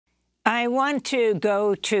I want to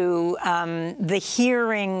go to the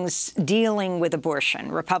hearings dealing with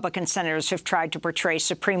abortion. Republican senators have tried to portray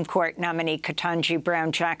Supreme Court nominee Ketanji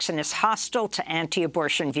Brown Jackson as hostile to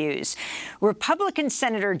anti-abortion views. Republican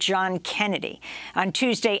Senator John Kennedy on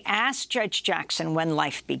Tuesday asked Judge Jackson when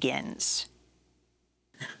life begins.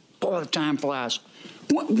 Boy, the time flies.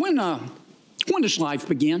 When does life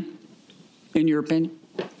begin, in your opinion?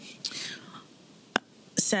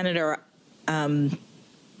 Senator,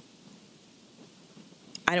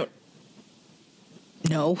 I don't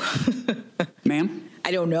know. Ma'am?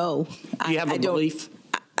 I don't know. Do you have a belief?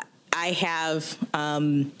 I have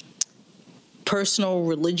personal,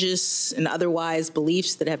 religious, and otherwise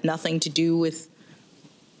beliefs that have nothing to do with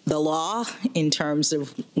the law in terms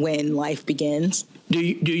of when life begins. Do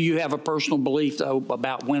you have a personal belief, though,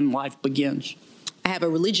 about when life begins? I have a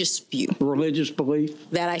religious view. Religious belief?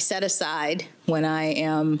 That I set aside when I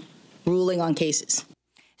am ruling on cases.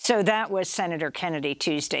 So that was Senator Kennedy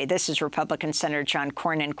Tuesday. This is Republican Senator John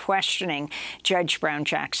Cornyn questioning Judge Brown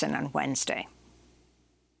Jackson on Wednesday.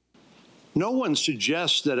 No one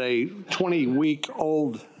suggests that a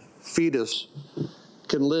 20-week-old fetus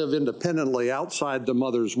can live independently outside the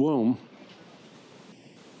mother's womb.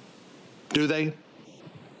 Do they?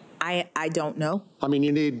 I don't know. I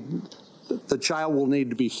mean, the child will need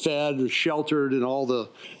to be fed or sheltered and all the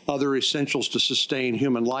other essentials to sustain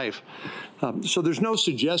human life. So there's no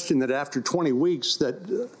suggestion that after 20 weeks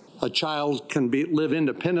that a child can live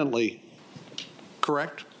independently,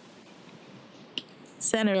 correct?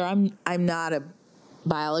 Senator, I'm not a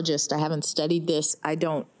biologist. I haven't studied this. I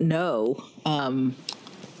don't know.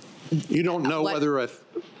 You don't know whether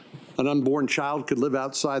an unborn child could live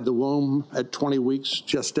outside the womb at 20 weeks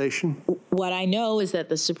gestation? What I know is that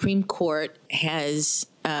the Supreme Court has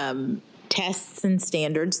tests and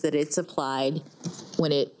standards that it's applied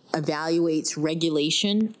when it evaluates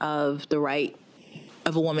regulation of the right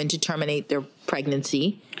of a woman to terminate their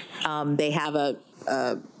pregnancy. They have the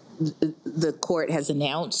court has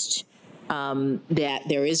announced that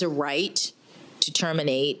there is a right to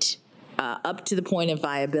terminate up to the point of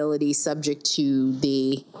viability, subject to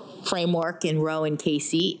the framework in Roe and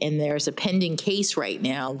Casey, and there's a pending case right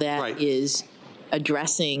now that is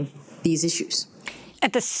addressing these issues.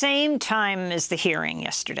 At the same time as the hearing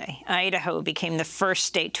yesterday, Idaho became the first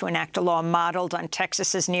state to enact a law modeled on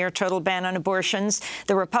Texas's near-total ban on abortions.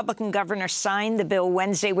 The Republican governor signed the bill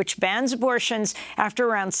Wednesday, which bans abortions after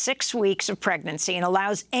around 6 weeks of pregnancy and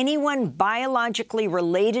allows anyone biologically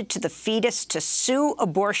related to the fetus to sue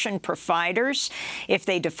abortion providers if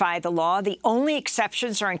they defy the law. The only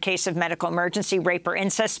exceptions are in case of medical emergency, rape, or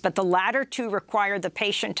incest, but the latter two require the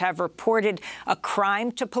patient to have reported a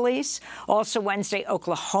crime to police. Also Wednesday,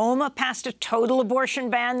 Oklahoma passed a total abortion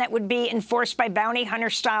ban that would be enforced by bounty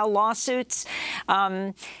hunter-style lawsuits.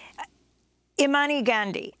 Imani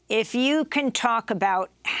Gandy, if you can talk about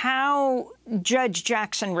how Judge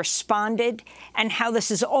Jackson responded and how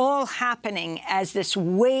this is all happening as this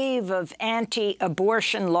wave of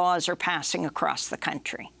anti-abortion laws are passing across the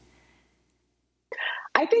country.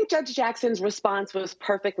 I think Judge Jackson's response was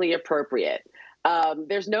perfectly appropriate.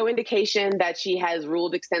 There's no indication that she has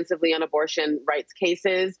ruled extensively on abortion rights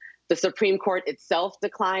cases. The Supreme Court itself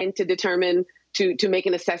declined to determine, to make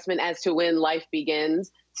an assessment as to when life begins,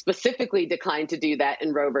 specifically declined to do that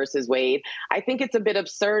in Roe versus Wade. I think it's a bit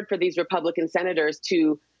absurd for these Republican senators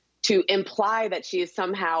to imply that she is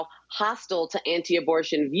somehow hostile to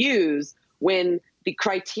anti-abortion views when the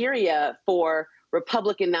criteria for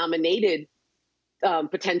Republican-nominated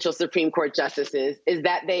potential Supreme Court justices is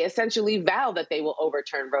that they essentially vow that they will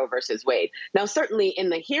overturn Roe versus Wade. Now, certainly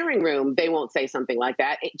in the hearing room, they won't say something like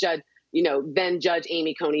that. Then Judge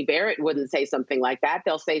Amy Coney Barrett wouldn't say something like that.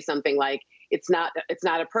 They'll say something like, it's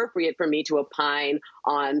not appropriate for me to opine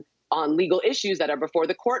on legal issues that are before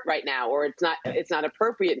the court right now, or it's not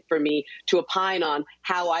appropriate for me to opine on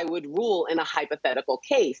how I would rule in a hypothetical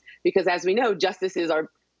case. Because as we know, justices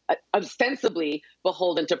are ostensibly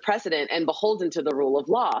beholden to precedent and beholden to the rule of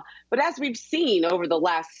law. But as we've seen over the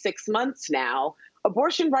last 6 months now,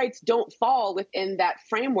 abortion rights don't fall within that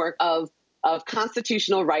framework of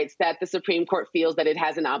constitutional rights that the Supreme Court feels that it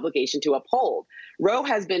has an obligation to uphold. Roe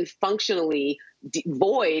has been functionally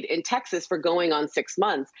void in Texas for going on 6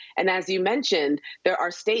 months. And as you mentioned, there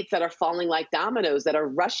are states that are falling like dominoes that are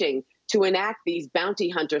rushing to enact these bounty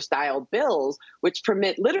hunter-style bills, which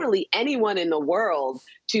permit literally anyone in the world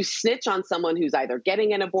to snitch on someone who's either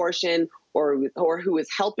getting an abortion or who is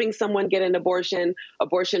helping someone get an abortion,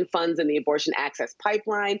 abortion funds in the abortion access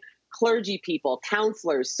pipeline, clergy people,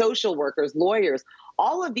 counselors, social workers, lawyers.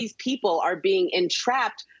 All of these people are being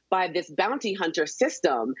entrapped by this bounty hunter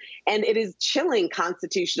system, and it is chilling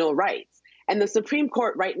constitutional rights. And the Supreme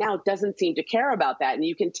Court right now doesn't seem to care about that. And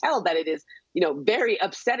you can tell that it is, very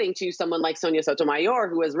upsetting to someone like Sonia Sotomayor,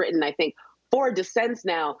 who has written, I think, 4 dissents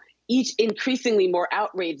now, each increasingly more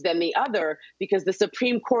outraged than the other, because the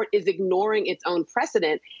Supreme Court is ignoring its own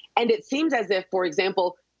precedent. And it seems as if, for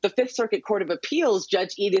example, the Fifth Circuit Court of Appeals,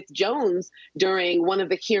 Judge Edith Jones, during one of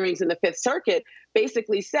the hearings in the Fifth Circuit,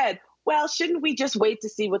 basically said, well, shouldn't we just wait to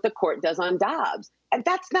see what the court does on Dobbs? And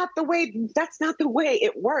that's not the way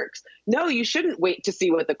it works. No, you shouldn't wait to see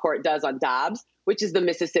what the court does on Dobbs, which is the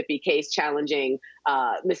Mississippi case challenging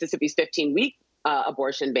Mississippi's 15-week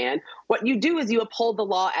abortion ban. What you do is you uphold the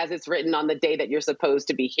law as it's written on the day that you're supposed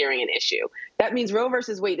to be hearing an issue. That means Roe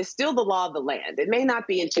versus Wade is still the law of the land. It may not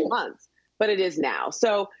be in 2 months, but it is now.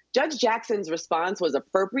 So Judge Jackson's response was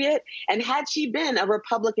appropriate. And had she been a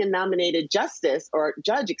Republican-nominated judge,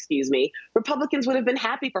 Republicans would have been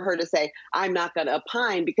happy for her to say, I'm not going to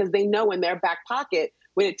opine, because they know in their back pocket,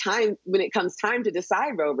 when it comes time to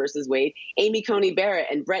decide Roe versus Wade, Amy Coney Barrett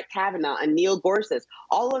and Brett Kavanaugh and Neil Gorsuch,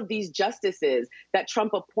 all of these justices that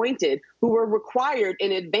Trump appointed, who were required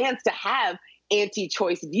in advance to have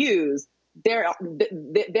anti-choice views, they're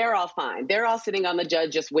all fine. They're all sitting on the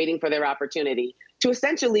judge just waiting for their opportunity to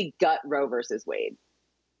essentially gut Roe versus Wade.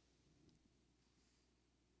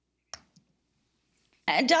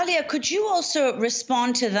 Dahlia, could you also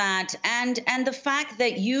respond to that and the fact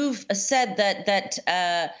that you've said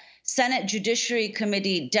that Senate Judiciary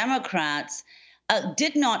Committee Democrats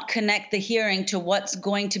did not connect the hearing to what's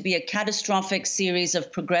going to be a catastrophic series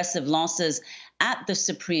of progressive losses at the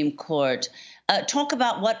Supreme Court? Talk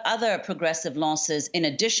about what other progressive losses, in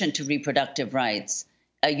addition to reproductive rights,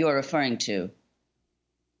 you're referring to.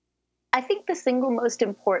 I think the single most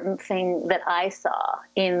important thing that I saw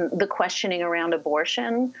in the questioning around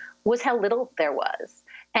abortion was how little there was.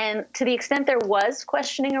 And to the extent there was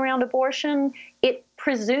questioning around abortion, it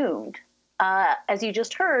presumed, as you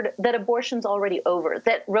just heard, that abortion's already over,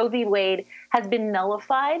 that Roe v. Wade has been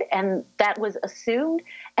nullified, and that was assumed.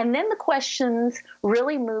 And then the questions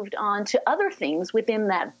really moved on to other things within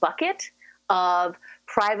that bucket of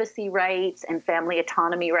privacy rights and family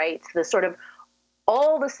autonomy rights, the sort of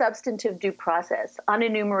all the substantive due process,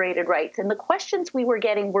 unenumerated rights. And the questions we were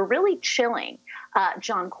getting were really chilling.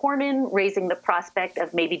 John Cornyn raising the prospect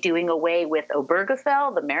of maybe doing away with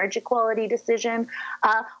Obergefell, the marriage equality decision.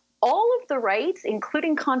 All of the rights,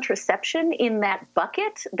 including contraception, in that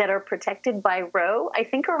bucket that are protected by Roe, I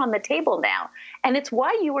think are on the table now. And it's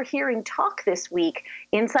why you were hearing talk this week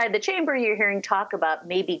inside the chamber. You're hearing talk about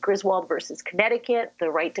maybe Griswold versus Connecticut,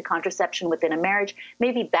 the right to contraception within a marriage.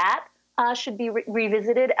 Maybe that should be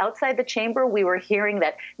revisited. Outside the chamber, we were hearing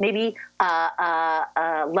that maybe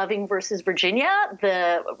Loving versus Virginia,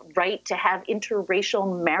 the right to have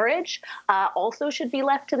interracial marriage, also should be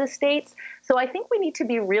left to the states. So I think we need to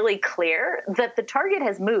be really clear that the target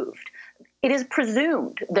has moved. It is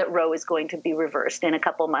presumed that Roe is going to be reversed in a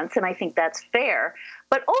couple months, and I think that's fair,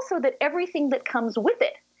 but also that everything that comes with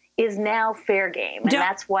it is now fair game. And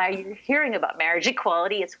that's why you're hearing about marriage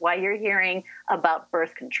equality. It's why you're hearing about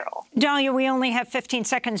birth control. Dahlia, we only have 15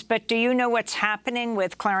 seconds, but do you know what's happening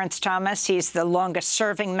with Clarence Thomas? He's the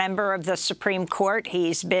longest-serving member of the Supreme Court.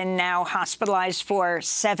 He's been now hospitalized for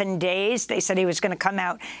 7 days. They said he was going to come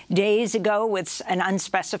out days ago with an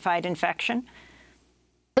unspecified infection.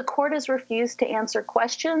 The court has refused to answer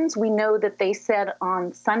questions. We know that they said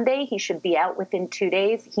on Sunday he should be out within 2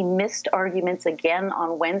 days. He missed arguments again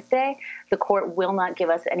on Wednesday. The court will not give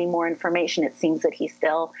us any more information. It seems that he's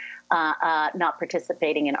still not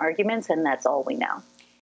participating in arguments, and that's all we know.